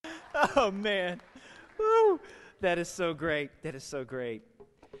Oh, man. Woo. That is so great. That is so great.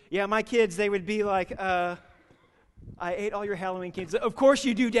 Yeah, my kids, they would be like, I ate all your Halloween candy. Of course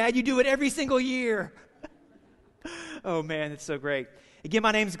you do, Dad. You do it every single year. Oh, man, it's so great. Again,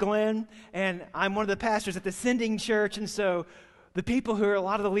 my name's Glenn, and I'm one of the pastors at the Sending Church, and so the people who are a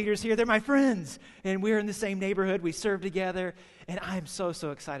lot of the leaders here, they're my friends, and we're in the same neighborhood. We serve together, and I'm so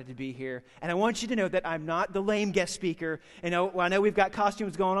excited to be here. And I want you to know that I'm not the lame guest speaker. And I know we've got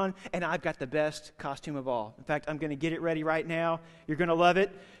costumes going on, and I've got the best costume of all. In fact, I'm going to get it ready right now. You're going to love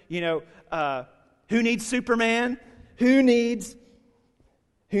it. You know, who needs Superman? Who needs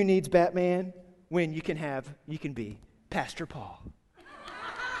Batman when you can be Pastor Paul?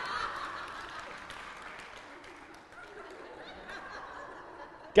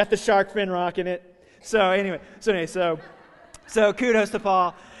 Got the shark fin rocking it. So kudos to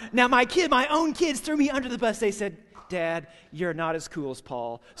Paul. Now my own kids threw me under the bus. They said, Dad, you're not as cool as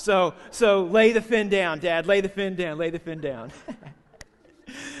Paul. So lay the fin down, Dad. Lay the fin down.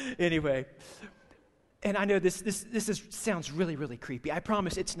 Anyway, and I know this sounds really, really creepy. I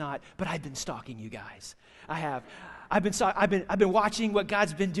promise it's not, but I've been stalking you guys. I have. I've been watching what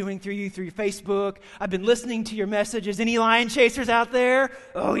God's been doing through you through Facebook. I've been listening to your messages. Any lion chasers out there?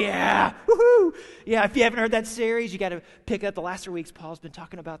 Oh yeah, woohoo! Yeah, if you haven't heard that series, you got to pick up the last 3 weeks. Paul's been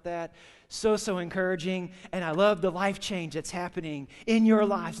talking about that. So encouraging, and I love the life change that's happening in your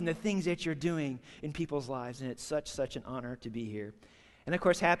lives and the things that you're doing in people's lives. And it's such an honor to be here. And of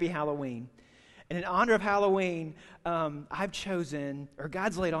course, happy Halloween. And in honor of Halloween, I've chosen, or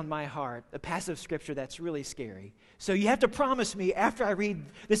God's laid on my heart, a passage of Scripture that's really scary. So you have to promise me after I read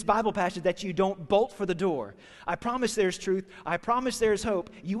this Bible passage that you don't bolt for the door. I promise there's truth. I promise there's hope.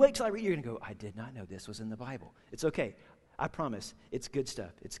 You wait till I read, you're going to go, I did not know this was in the Bible. It's okay. I promise. It's good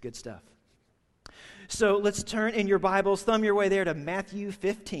stuff. It's good stuff. So let's turn in your Bibles, thumb your way there to Matthew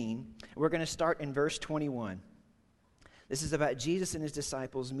 15. We're going to start in verse 21. This is about Jesus and his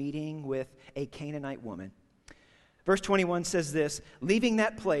disciples meeting with a Canaanite woman. Verse 21 says this, leaving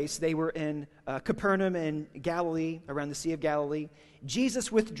that place, they were in Capernaum in Galilee, around the Sea of Galilee. Jesus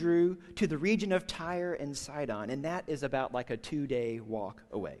withdrew to the region of Tyre and Sidon, and that is about like a 2-day walk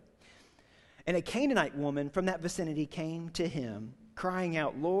away. And a Canaanite woman from that vicinity came to him, crying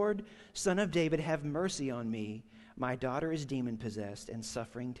out, Lord, Son of David, have mercy on me. My daughter is demon-possessed and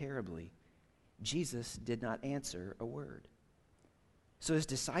suffering terribly. Jesus did not answer a word. So his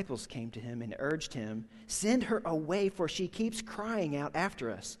disciples came to him and urged him, send her away, for she keeps crying out after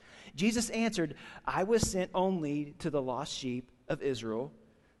us. Jesus answered, I was sent only to the lost sheep of Israel.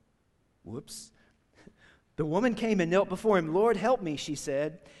 Whoops. The woman came and knelt before him. Lord, help me, she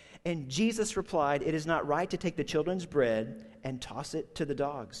said. And Jesus replied, it is not right to take the children's bread and toss it to the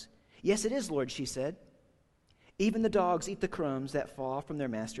dogs. Yes, it is, Lord, she said. Even the dogs eat the crumbs that fall from their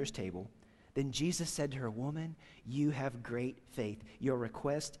master's table. Then Jesus said to her, Woman, you have great faith. Your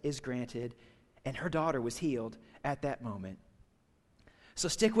request is granted. And her daughter was healed at that moment. So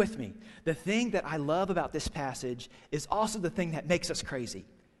stick with me. The thing that I love about this passage is also the thing that makes us crazy.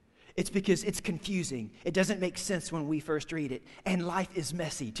 It's because it's confusing. It doesn't make sense when we first read it. And life is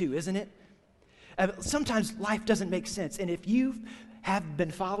messy too, isn't it? Sometimes life doesn't make sense. And if you have been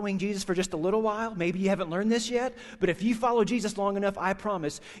following Jesus for just a little while, maybe you haven't learned this yet, but if you follow Jesus long enough, I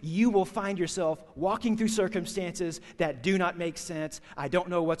promise, you will find yourself walking through circumstances that do not make sense. I don't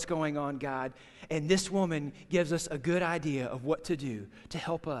know what's going on, God. And this woman gives us a good idea of what to do to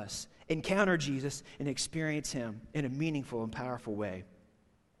help us encounter Jesus and experience him in a meaningful and powerful way.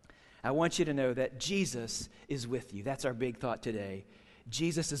 I want you to know that Jesus is with you. That's our big thought today.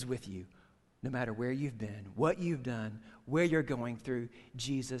 Jesus is with you. No matter where you've been, what you've done, where you're going through,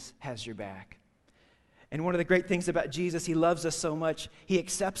 Jesus has your back. And one of the great things about Jesus, he loves us so much. He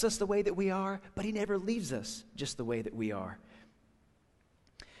accepts us the way that we are, but he never leaves us just the way that we are.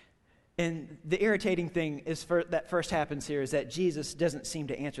 And the irritating thing is that first happens here is that Jesus doesn't seem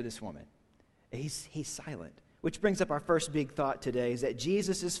to answer this woman. He's silent. Which brings up our first big thought today, is that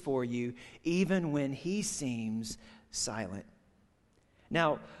Jesus is for you even when he seems silent.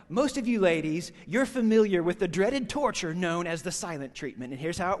 Now, most of you ladies, you're familiar with the dreaded torture known as the silent treatment. And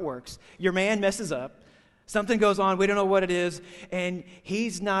here's how it works. Your man messes up. Something goes on. We don't know what it is. And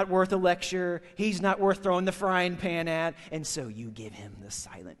he's not worth a lecture. He's not worth throwing the frying pan at. And so you give him the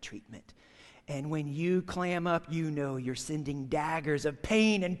silent treatment. And when you clam up, you know you're sending daggers of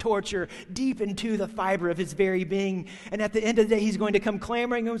pain and torture deep into the fiber of his very being. And at the end of the day, he's going to come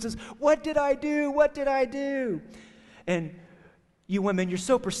clamoring and says, what did I do? What did I do? And you women, you're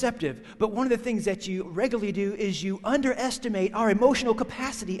so perceptive, but one of the things that you regularly do is you underestimate our emotional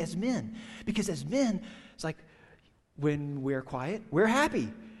capacity as men. Because as men, it's like when we're quiet, we're happy.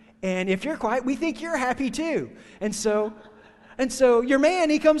 And if you're quiet, we think you're happy too. And so your man,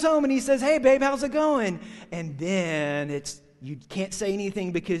 he comes home and he says, hey, babe, how's it going? And then you can't say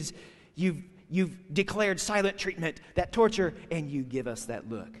anything because you've declared silent treatment, that torture, and you give us that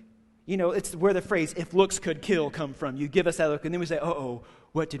look. You know, it's where the phrase, if looks could kill, come from. You give us that look, and then we say, uh-oh,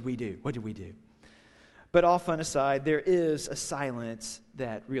 what did we do? What did we do? But all fun aside, there is a silence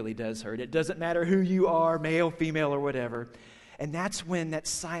that really does hurt. It doesn't matter who you are, male, female, or whatever. And that's when that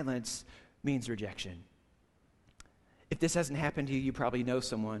silence means rejection. If this hasn't happened to you, you probably know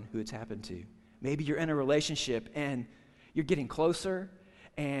someone who it's happened to. Maybe you're in a relationship and you're getting closer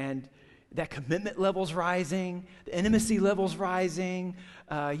and that commitment level's rising, the intimacy level's rising,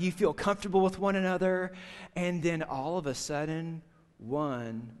 you feel comfortable with one another, and then all of a sudden,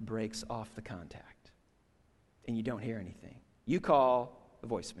 one breaks off the contact and you don't hear anything. You call, a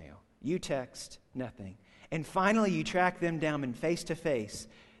voicemail. You text, nothing. And finally, you track them down and face-to-face,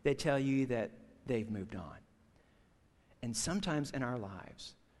 they tell you that they've moved on. And sometimes in our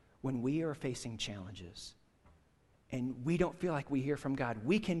lives, when we are facing challenges and we don't feel like we hear from God,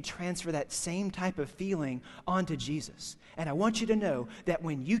 we can transfer that same type of feeling onto Jesus. And I want you to know that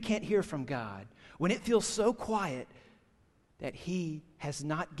when you can't hear from God, when it feels so quiet, that He has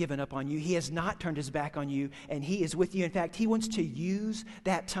not given up on you, He has not turned His back on you, and He is with you. In fact, He wants to use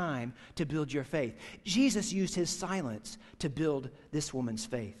that time to build your faith. Jesus used His silence to build this woman's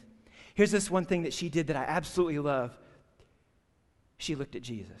faith. Here's this one thing that she did that I absolutely love. She looked at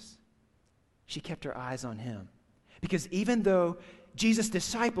Jesus. She kept her eyes on Him. Because even though Jesus'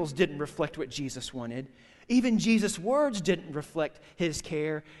 disciples didn't reflect what Jesus wanted, even Jesus' words didn't reflect His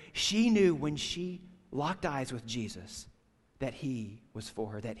care, she knew when she locked eyes with Jesus that He was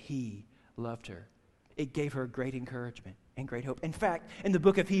for her, that He loved her. It gave her great encouragement and great hope. In fact, in the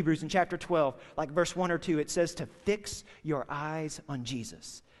book of Hebrews, in chapter 12, like verse 1 or 2, it says to fix your eyes on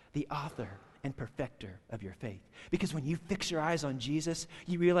Jesus, the author and perfecter of your faith. Because when you fix your eyes on Jesus,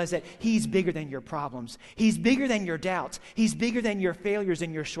 you realize that He's bigger than your problems. He's bigger than your doubts. He's bigger than your failures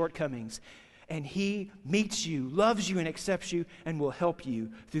and your shortcomings. And He meets you, loves you, and accepts you, and will help you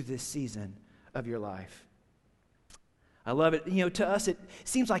through this season of your life. I love it. You know, to us, it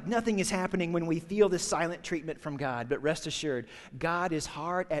seems like nothing is happening when we feel this silent treatment from God. But rest assured, God is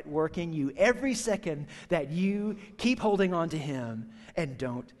hard at work in you every second that you keep holding on to Him and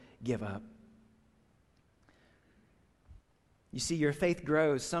don't give up. You see, your faith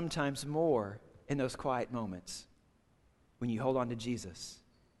grows sometimes more in those quiet moments when you hold on to Jesus.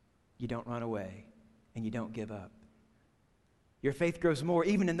 You don't run away and you don't give up. Your faith grows more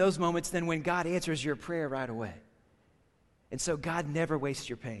even in those moments than when God answers your prayer right away. And so God never wastes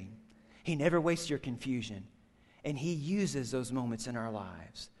your pain. He never wastes your confusion. And He uses those moments in our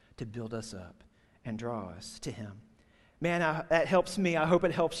lives to build us up and draw us to Him. Man, that helps me. I hope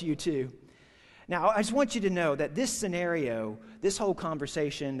it helps you too. Now, I just want you to know that this scenario, this whole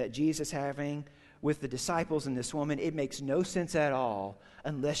conversation that Jesus is having with the disciples and this woman, it makes no sense at all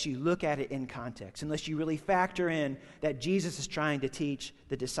unless you look at it in context, unless you really factor in that Jesus is trying to teach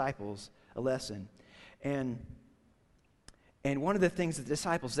the disciples a lesson. And one of the things the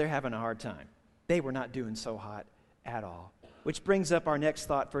disciples, they're having a hard time. They were not doing so hot at all. Which brings up our next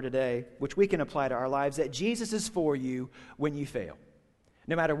thought for today, which we can apply to our lives, that Jesus is for you when you fail.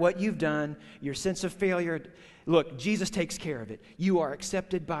 No matter what you've done, your sense of failure, look, Jesus takes care of it. You are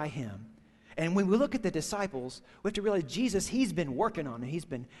accepted by Him. And when we look at the disciples, we have to realize Jesus, He's been working on it. He's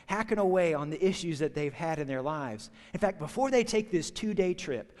been hacking away on the issues that they've had in their lives. In fact, before they take this 2-day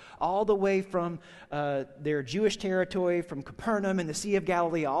trip, all the way from their Jewish territory, from Capernaum and the Sea of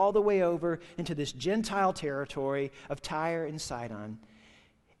Galilee, all the way over into this Gentile territory of Tyre and Sidon,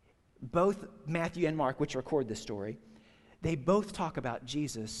 both Matthew and Mark, which record this story, they both talk about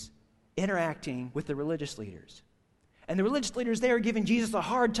Jesus interacting with the religious leaders. And the religious leaders, they are giving Jesus a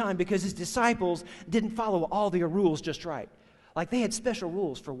hard time because His disciples didn't follow all their rules just right. Like they had special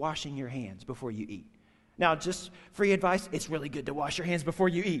rules for washing your hands before you eat. Now, just free advice, it's really good to wash your hands before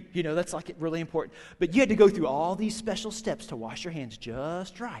you eat. You know, that's like really important. But you had to go through all these special steps to wash your hands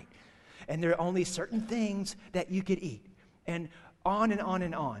just right. And there are only certain things that you could eat. And on and on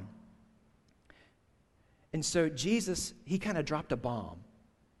and on. And so Jesus, He kind of dropped a bomb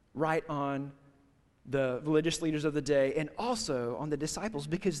right on the religious leaders of the day and also on the disciples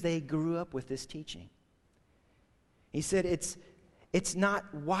because they grew up with this teaching. He said it's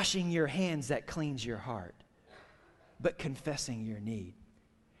not washing your hands that cleans your heart, but confessing your need.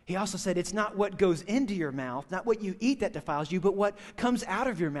 He also said it's not what goes into your mouth, not what you eat that defiles you, but what comes out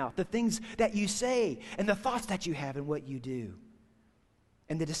of your mouth, the things that you say and the thoughts that you have and what you do.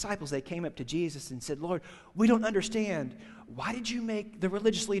 And the disciples, they came up to Jesus and said, Lord, we don't understand. Why did you make the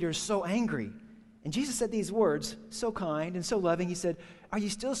religious leaders so angry? And Jesus said these words, so kind and so loving. He said, are you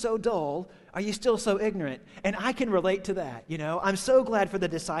still so dull? Are you still so ignorant? And I can relate to that, you know. I'm so glad for the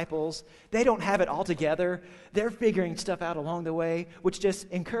disciples. They don't have it all together. They're figuring stuff out along the way, which just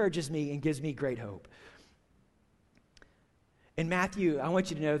encourages me and gives me great hope. In Matthew, I want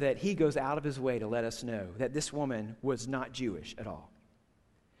you to know that he goes out of his way to let us know that this woman was not Jewish at all.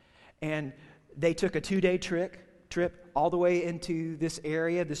 And they took a 2-day trip all the way into this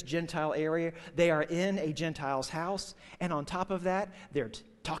area, this Gentile area. They are in a Gentile's house, and on top of that, they're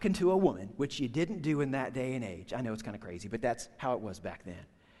talking to a woman, which you didn't do in that day and age. I know it's kind of crazy, but that's how it was back then.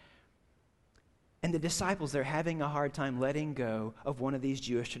 And the disciples, they're having a hard time letting go of one of these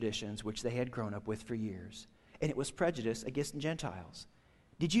Jewish traditions, which they had grown up with for years, and it was prejudice against Gentiles.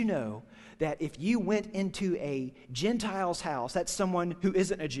 Did you know that if you went into a Gentile's house, that's someone who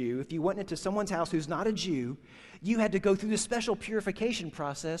isn't a Jew, if you went into someone's house who's not a Jew, you had to go through this special purification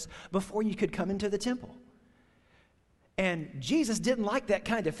process before you could come into the temple? And Jesus didn't like that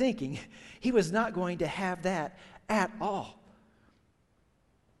kind of thinking. He was not going to have that at all.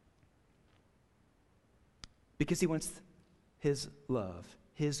 Because he wants his love,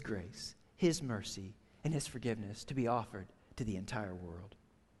 his grace, his mercy, and his forgiveness to be offered to the entire world.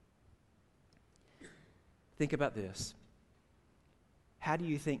 Think about this. How do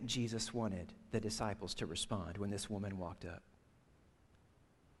you think Jesus wanted the disciples to respond when this woman walked up?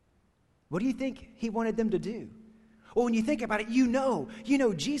 What do you think he wanted them to do? Well, when you think about it, you know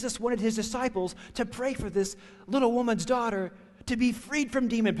Jesus wanted his disciples to pray for this little woman's daughter to be freed from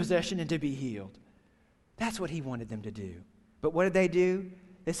demon possession and to be healed. That's what he wanted them to do. But what did they do?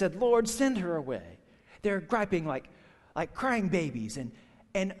 They said, Lord, send her away. They're griping like crying babies.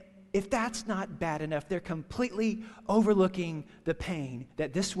 And if that's not bad enough, they're completely overlooking the pain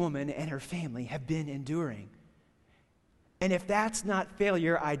that this woman and her family have been enduring. And if that's not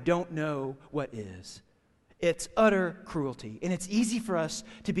failure, I don't know what is. It's utter cruelty. And it's easy for us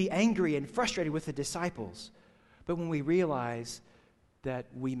to be angry and frustrated with the disciples. But when we realize that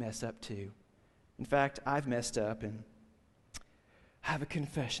we mess up too. In fact, I've messed up, and I have a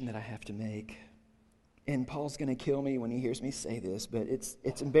confession that I have to make. And Paul's going to kill me when he hears me say this, but it's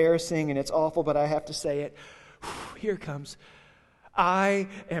embarrassing and it's awful, but I have to say it. Here it comes. I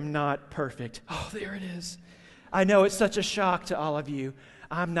am not perfect. Oh, there it is. I know it's such a shock to all of you.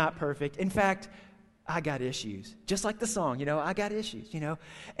 I'm not perfect. In fact, I got issues. Just like the song, I got issues,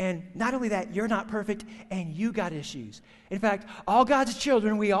 And not only that, you're not perfect and you got issues. In fact, all God's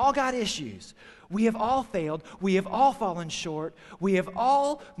children, we all got issues. We have all failed. We have all fallen short. We have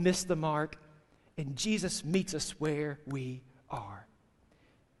all missed the mark. And Jesus meets us where we are.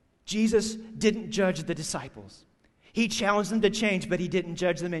 Jesus didn't judge the disciples. He challenged them to change, but he didn't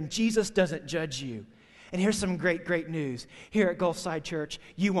judge them. And Jesus doesn't judge you. And here's some great, great news. Here at Gulfside Church,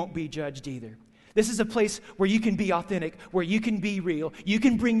 you won't be judged either. This is a place where you can be authentic, where you can be real. You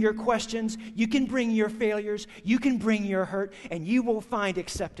can bring your questions, you can bring your failures, you can bring your hurt, and you will find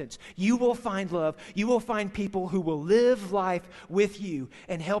acceptance. You will find love. You will find people who will live life with you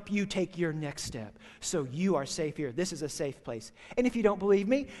and help you take your next step. So you are safe here. This is a safe place. And if you don't believe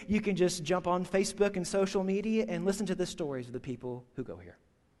me, you can just jump on Facebook and social media and listen to the stories of the people who go here.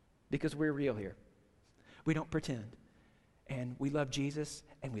 Because we're real here. We don't pretend. And we love Jesus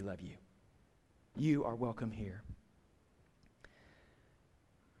and we love you. You are welcome here.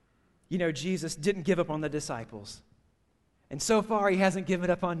 Jesus didn't give up on the disciples. And so far, he hasn't given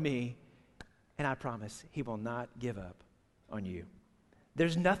up on me. And I promise he will not give up on you.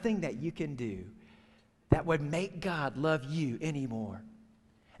 There's nothing that you can do that would make God love you anymore.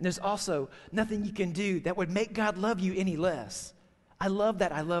 And there's also nothing you can do that would make God love you any less. I love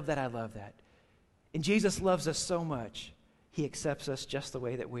that. I love that. I love that. And Jesus loves us so much. He accepts us just the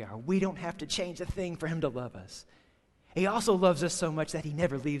way that we are. We don't have to change a thing for him to love us. He also loves us so much that he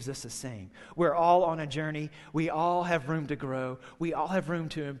never leaves us the same. We're all on a journey. We all have room to grow. We all have room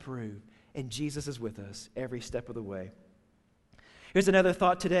to improve. And Jesus is with us every step of the way. Here's another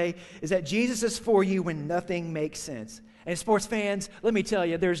thought today, is that Jesus is for you when nothing makes sense. And sports fans, let me tell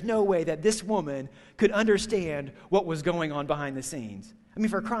you, there's no way that this woman could understand what was going on behind the scenes. I mean,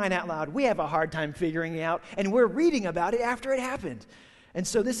 for crying out loud, we have a hard time figuring it out, and we're reading about it after it happened. And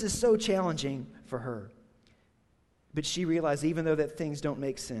so this is so challenging for her. But she realized even though that things don't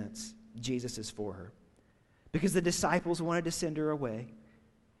make sense, Jesus is for her. Because the disciples wanted to send her away.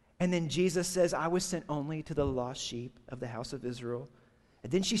 And then Jesus says, I was sent only to the lost sheep of the house of Israel.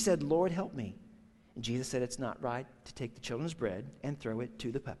 And then she said, Lord, help me. And Jesus said, it's not right to take the children's bread and throw it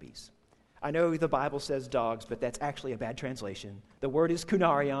to the puppies. I know the Bible says dogs, but that's actually a bad translation. The word is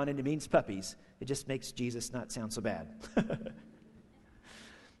kunarion, and it means puppies. It just makes Jesus not sound so bad.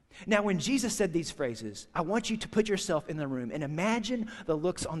 Now, when Jesus said these phrases, I want you to put yourself in the room and imagine the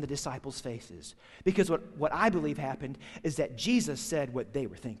looks on the disciples' faces. Because what I believe happened is that Jesus said what they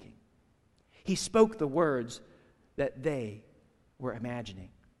were thinking. He spoke the words that they were imagining.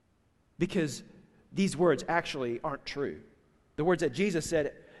 Because these words actually aren't true. The words that Jesus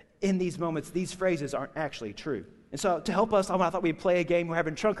said in these moments, these phrases aren't actually true. And so to help us, I thought we'd play a game. We're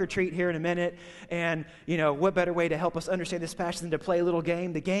having trunk or treat here in a minute. And, what better way to help us understand this passage than to play a little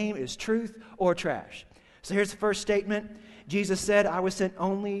game? The game is truth or trash. So here's the first statement. Jesus said, I was sent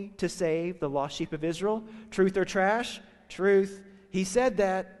only to save the lost sheep of Israel. Truth or trash? Truth. He said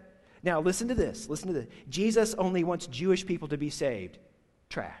that. Now listen to this. Listen to this. Jesus only wants Jewish people to be saved.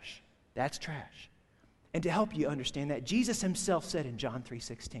 Trash. That's trash. And to help you understand that, Jesus himself said in John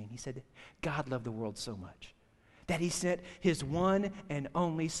 3:16, he said, God loved the world so much that he sent his one and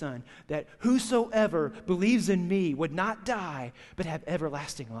only Son, that whosoever believes in me would not die, but have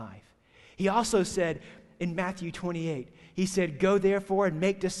everlasting life. He also said in Matthew 28, he said, go therefore and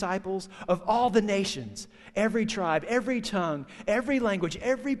make disciples of all the nations, every tribe, every tongue, every language,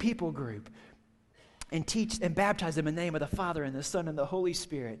 every people group, and teach and baptize them in the name of the Father and the Son and the Holy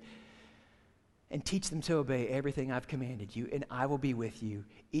Spirit, and teach them to obey everything I've commanded you, and I will be with you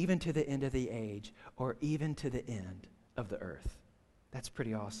even to the end of the age, or even to the end of the earth. That's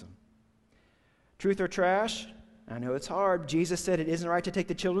pretty awesome. Truth or trash? I know it's hard. Jesus said it isn't right to take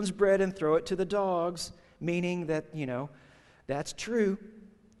the children's bread and throw it to the dogs, meaning that, that's true.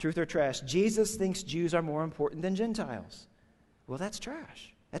 Truth or trash? Jesus thinks Jews are more important than Gentiles. Well, that's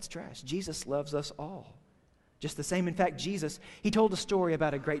trash. That's trash. Jesus loves us all. Just the same. In fact, Jesus, he told a story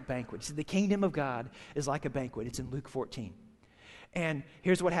about a great banquet. He said, the kingdom of God is like a banquet. It's in Luke 14. And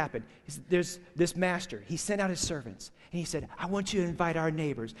here's what happened. There's this master. He sent out his servants. And he said, I want you to invite our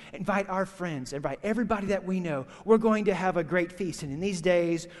neighbors, invite our friends, invite everybody that we know. We're going to have a great feast. And in these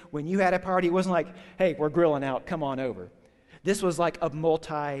days, when you had a party, it wasn't like, hey, we're grilling out, come on over. This was like a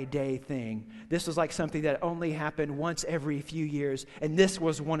multi-day thing. This was like something that only happened once every few years, and this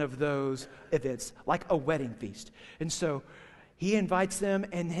was one of those events, like a wedding feast. And so he invites them,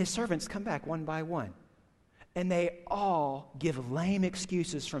 and his servants come back one by one. And they all give lame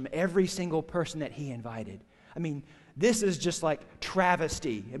excuses from every single person that he invited. I mean, this is just like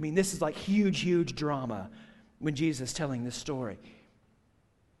travesty. I mean, this is like huge, huge drama when Jesus is telling this story.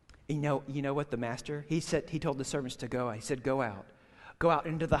 You know what the master, he told the servants to go out. He said, go out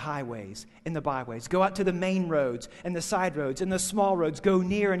into the highways and the byways. Go out to the main roads and the side roads and the small roads. Go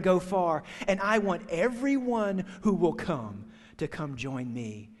near and go far. And I want everyone who will come to come join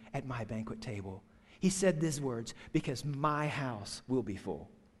me at my banquet table. He said these words, because my house will be full.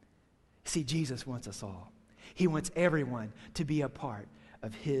 See, Jesus wants us all. He wants everyone to be a part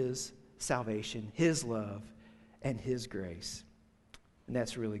of his salvation, his love, and his grace. And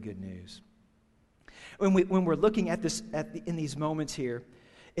that's really good news. When we're looking at this in these moments here,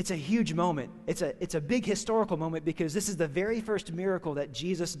 it's a huge moment. It's a big historical moment because this is the very first miracle that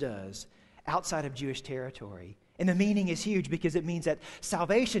Jesus does outside of Jewish territory. And the meaning is huge because it means that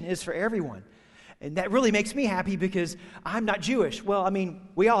salvation is for everyone. And that really makes me happy because I'm not Jewish. Well, I mean,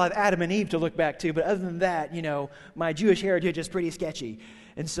 we all have Adam and Eve to look back to, but other than that, my Jewish heritage is pretty sketchy.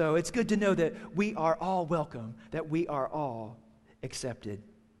 And so it's good to know that we are all welcome, that we are all accepted.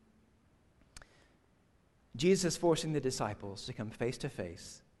 Jesus is forcing the disciples to come face to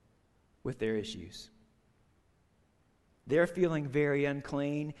face with their issues. They're feeling very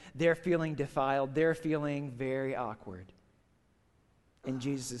unclean. They're feeling defiled. They're feeling very awkward. And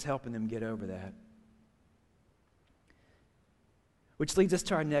Jesus is helping them get over that. Which leads us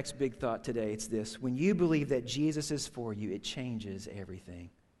to our next big thought today. It's this. When you believe that Jesus is for you, it changes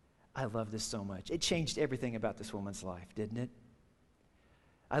everything. I love this so much. It changed everything about this woman's life, didn't it?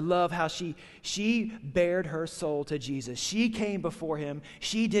 I love how she bared her soul to Jesus. She came before him.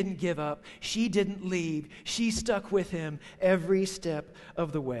 She didn't give up. She didn't leave. She stuck with him every step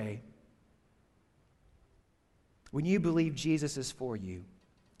of the way. When you believe Jesus is for you,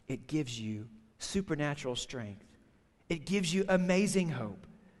 it gives you supernatural strength. It gives you amazing hope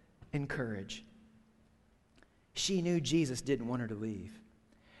and courage. She knew Jesus didn't want her to leave.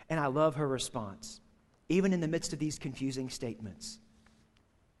 And I love her response. Even in the midst of these confusing statements,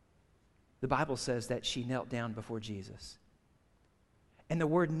 the Bible says that she knelt down before Jesus. And the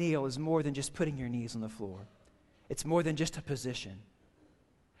word kneel is more than just putting your knees on the floor. It's more than just a position.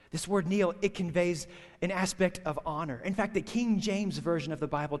 This word kneel, it conveys an aspect of honor. In fact, the King James Version of the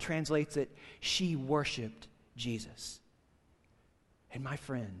Bible translates it, she worshiped Jesus. And my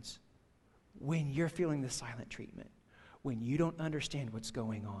friends, when you're feeling the silent treatment, when you don't understand what's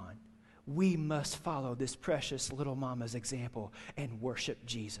going on, we must follow this precious little mama's example and worship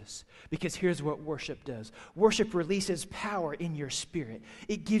Jesus. Because here's what worship does. Worship releases power in your spirit.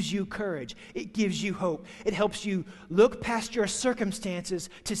 It gives you courage. It gives you hope. It helps you look past your circumstances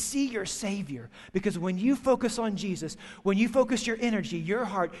to see your Savior. Because when you focus on Jesus, when you focus your energy, your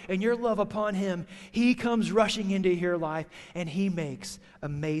heart, and your love upon Him, He comes rushing into your life and He makes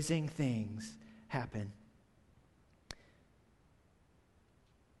amazing things happen.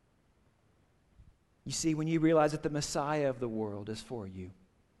 You see, when you realize that the Messiah of the world is for you,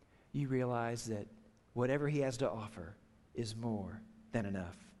 you realize that whatever He has to offer is more than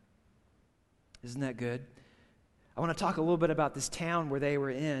enough. Isn't that good? I want to talk a little bit about this town where they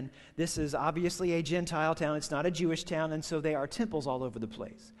were in. This is obviously a Gentile town. It's not a Jewish town, and so there are temples all over the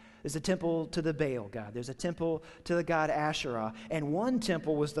place. There's a temple to the Baal god. There's a temple to the god Asherah. And one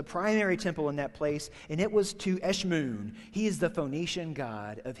temple was the primary temple in that place, and it was to Eshmun. He is the Phoenician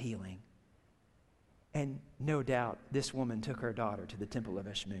god of healing. And no doubt this woman took her daughter to the temple of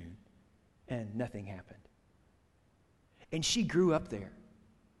Eshmun, and nothing happened. And she grew up there.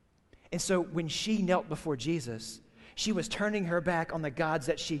 And so when she knelt before Jesus, she was turning her back on the gods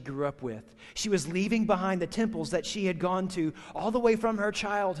that she grew up with. She was leaving behind the temples that she had gone to all the way from her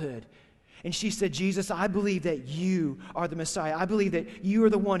childhood. And she said, Jesus, I believe that you are the Messiah. I believe that you are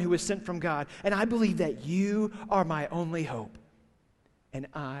the one who was sent from God. And I believe that you are my only hope. And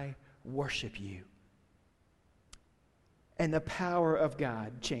I worship you. And the power of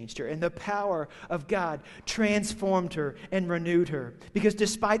God changed her. And the power of God transformed her and renewed her. Because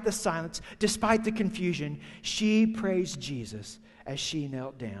despite the silence, despite the confusion, she praised Jesus as she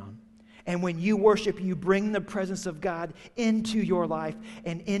knelt down. And when you worship, you bring the presence of God into your life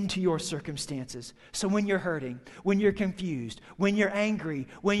and into your circumstances. So when you're hurting, when you're confused, when you're angry,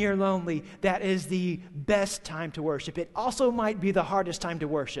 when you're lonely, that is the best time to worship. It also might be the hardest time to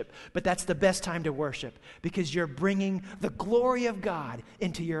worship, but that's the best time to worship because you're bringing the glory of God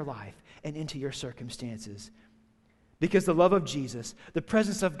into your life and into your circumstances. Because the love of Jesus, the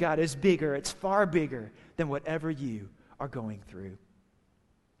presence of God is bigger. It's far bigger than whatever you are going through.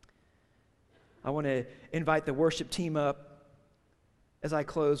 I want to invite the worship team up as I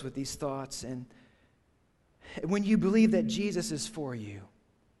close with these thoughts. And when you believe that Jesus is for you,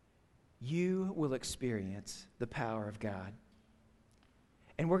 you will experience the power of God.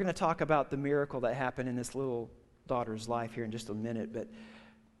 And we're going to talk about the miracle that happened in this little daughter's life here in just a minute.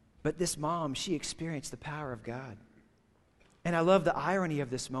 But this mom, she experienced the power of God. And I love the irony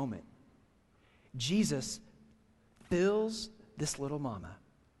of this moment. Jesus fills this little mama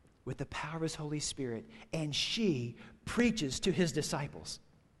with the power of His Holy Spirit, and she preaches to His disciples.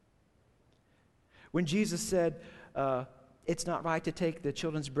 When Jesus said, it's not right to take the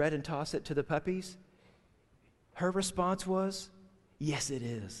children's bread and toss it to the puppies, her response was, yes, it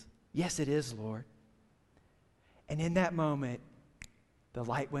is. Yes, it is, Lord. And in that moment, the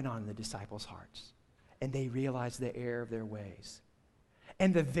light went on in the disciples' hearts, and they realized the error of their ways.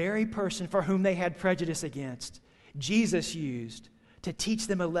 And the very person for whom they had prejudice against, Jesus used to teach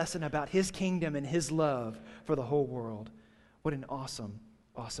them a lesson about His kingdom and His love for the whole world. What an awesome,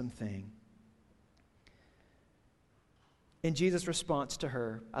 awesome thing. In Jesus' response to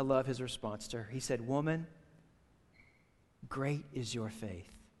her, I love His response to her. He said, woman, great is your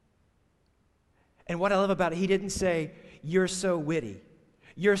faith. And what I love about it, He didn't say, you're so witty.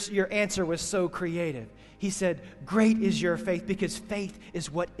 Your answer was so creative. He said, great is your faith, because faith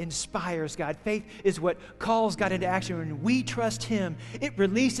is what inspires God. Faith is what calls God into action. When we trust Him, it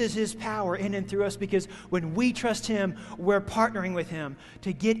releases His power in and through us, because when we trust Him, we're partnering with Him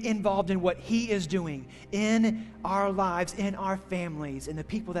to get involved in what He is doing in our lives, in our families, in the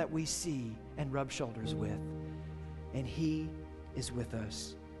people that we see and rub shoulders with. And He is with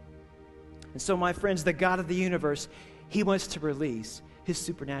us. And so, my friends, the God of the universe, He wants to release His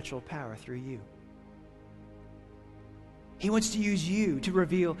supernatural power through you. He wants to use you to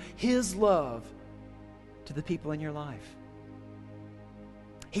reveal His love to the people in your life.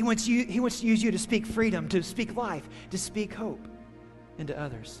 He wants to use you to speak freedom, to speak life, to speak hope into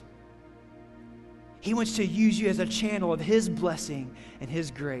others. He wants to use you as a channel of His blessing and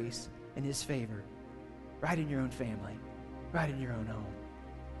His grace and His favor, right in your own family, right in your own home,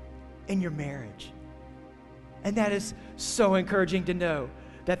 in your marriage. And that is so encouraging to know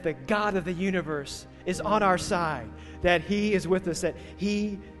that the God of the universe is on our side, that He is with us, that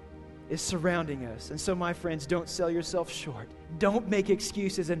He is surrounding us. And so, my friends, don't sell yourself short. Don't make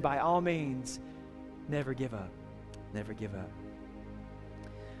excuses, and by all means, never give up. Never give up.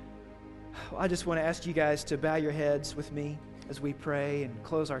 I just want to ask you guys to bow your heads with me as we pray and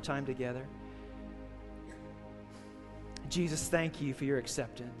close our time together. Jesus, thank you for your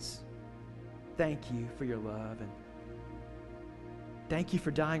acceptance. Thank you for your love. And thank you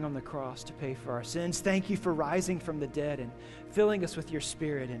for dying on the cross to pay for our sins. Thank you for rising from the dead and filling us with your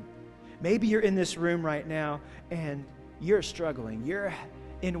Spirit. And maybe you're in this room right now and you're struggling. You're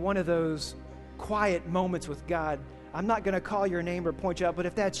in one of those quiet moments with God. I'm not going to call your name or point you out, but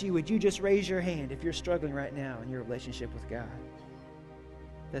if that's you, would you just raise your hand if you're struggling right now in your relationship with God?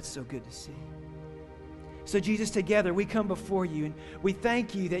 That's so good to see. So Jesus, together we come before you and we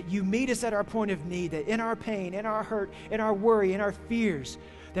thank you that you meet us at our point of need, that in our pain, in our hurt, in our worry, in our fears,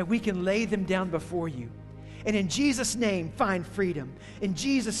 that we can lay them down before you. And in Jesus' name, find freedom. In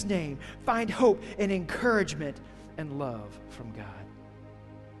Jesus' name, find hope and encouragement and love from God.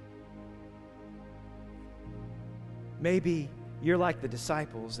 Maybe you're like the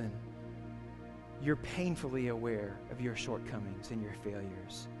disciples and you're painfully aware of your shortcomings and your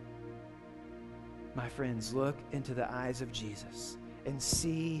failures. My friends, look into the eyes of Jesus and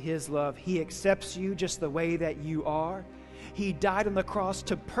see his love. He accepts you just the way that you are. He died on the cross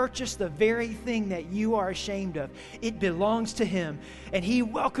to purchase the very thing that you are ashamed of. It belongs to him, and he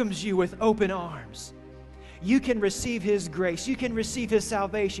welcomes you with open arms. You can receive his grace. You can receive his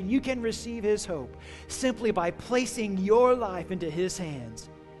salvation. You can receive his hope simply by placing your life into his hands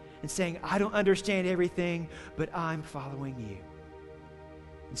and saying, I don't understand everything, but I'm following you.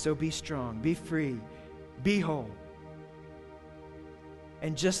 And so be strong, be free, be whole.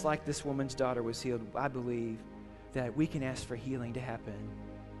 And just like this woman's daughter was healed, I believe that we can ask for healing to happen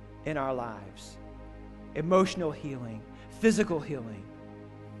in our lives. Emotional healing, physical healing.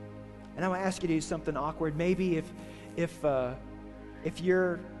 And I want to ask you to do something awkward. Maybe if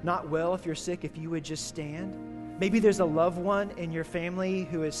you're not well, if you're sick, if you would just stand. Maybe there's a loved one in your family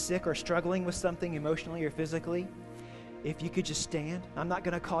who is sick or struggling with something emotionally or physically. If you could just stand. I'm not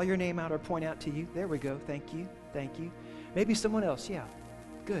going to call your name out or point out to you. There we go. Thank you. Thank you. Maybe someone else. Yeah.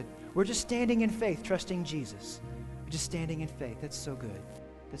 Good. We're just standing in faith, trusting Jesus. We're just standing in faith. That's so good.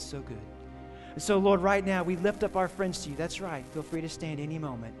 That's so good. And so, Lord, right now, we lift up our friends to you. That's right. Feel free to stand any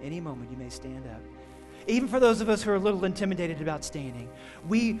moment. Any moment you may stand up. Even for those of us who are a little intimidated about standing,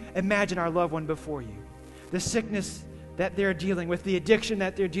 we imagine our loved one before you. The sickness that they're dealing with, the addiction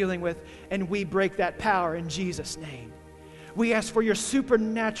that they're dealing with, and we break that power in Jesus' name. We ask for your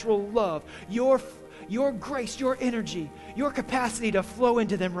supernatural love, your grace, your energy, your capacity to flow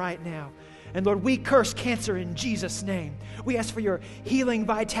into them right now. And Lord, we curse cancer in Jesus' name. We ask for your healing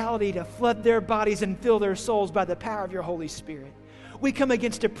vitality to flood their bodies and fill their souls by the power of your Holy Spirit. We come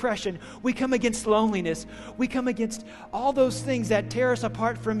against depression. We come against loneliness. We come against all those things that tear us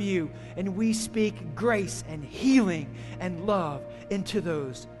apart from you. And we speak grace and healing and love into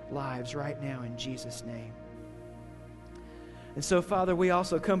those lives right now in Jesus' name. And so, Father, we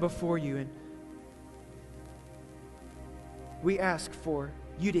also come before you and we ask for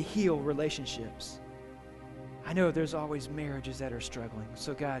you to heal relationships. I know there's always marriages that are struggling.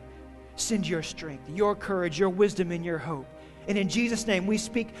 So, God, send your strength, your courage, your wisdom, and your hope. And in Jesus' name, we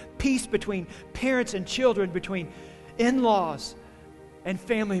speak peace between parents and children, between in-laws and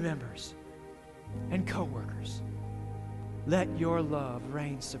family members and co-workers. Let your love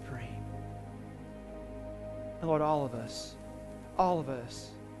reign supreme. And Lord, all of us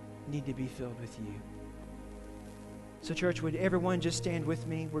need to be filled with you. So church, would everyone just stand with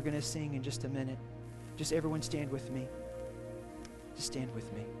me? We're going to sing in just a minute. Just everyone stand with me. Just stand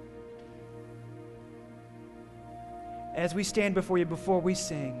with me. As we stand before you, before we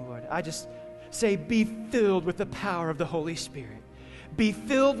sing, Lord, I just say, be filled with the power of the Holy Spirit. Be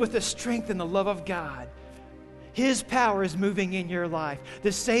filled with the strength and the love of God. His power is moving in your life.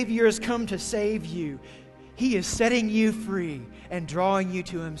 The Savior has come to save you. He is setting you free and drawing you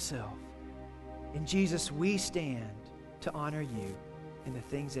to himself. In Jesus, we stand to honor you and the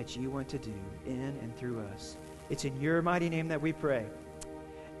things that you want to do in and through us. It's in your mighty name that we pray.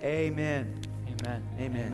 Amen. Amen. Amen.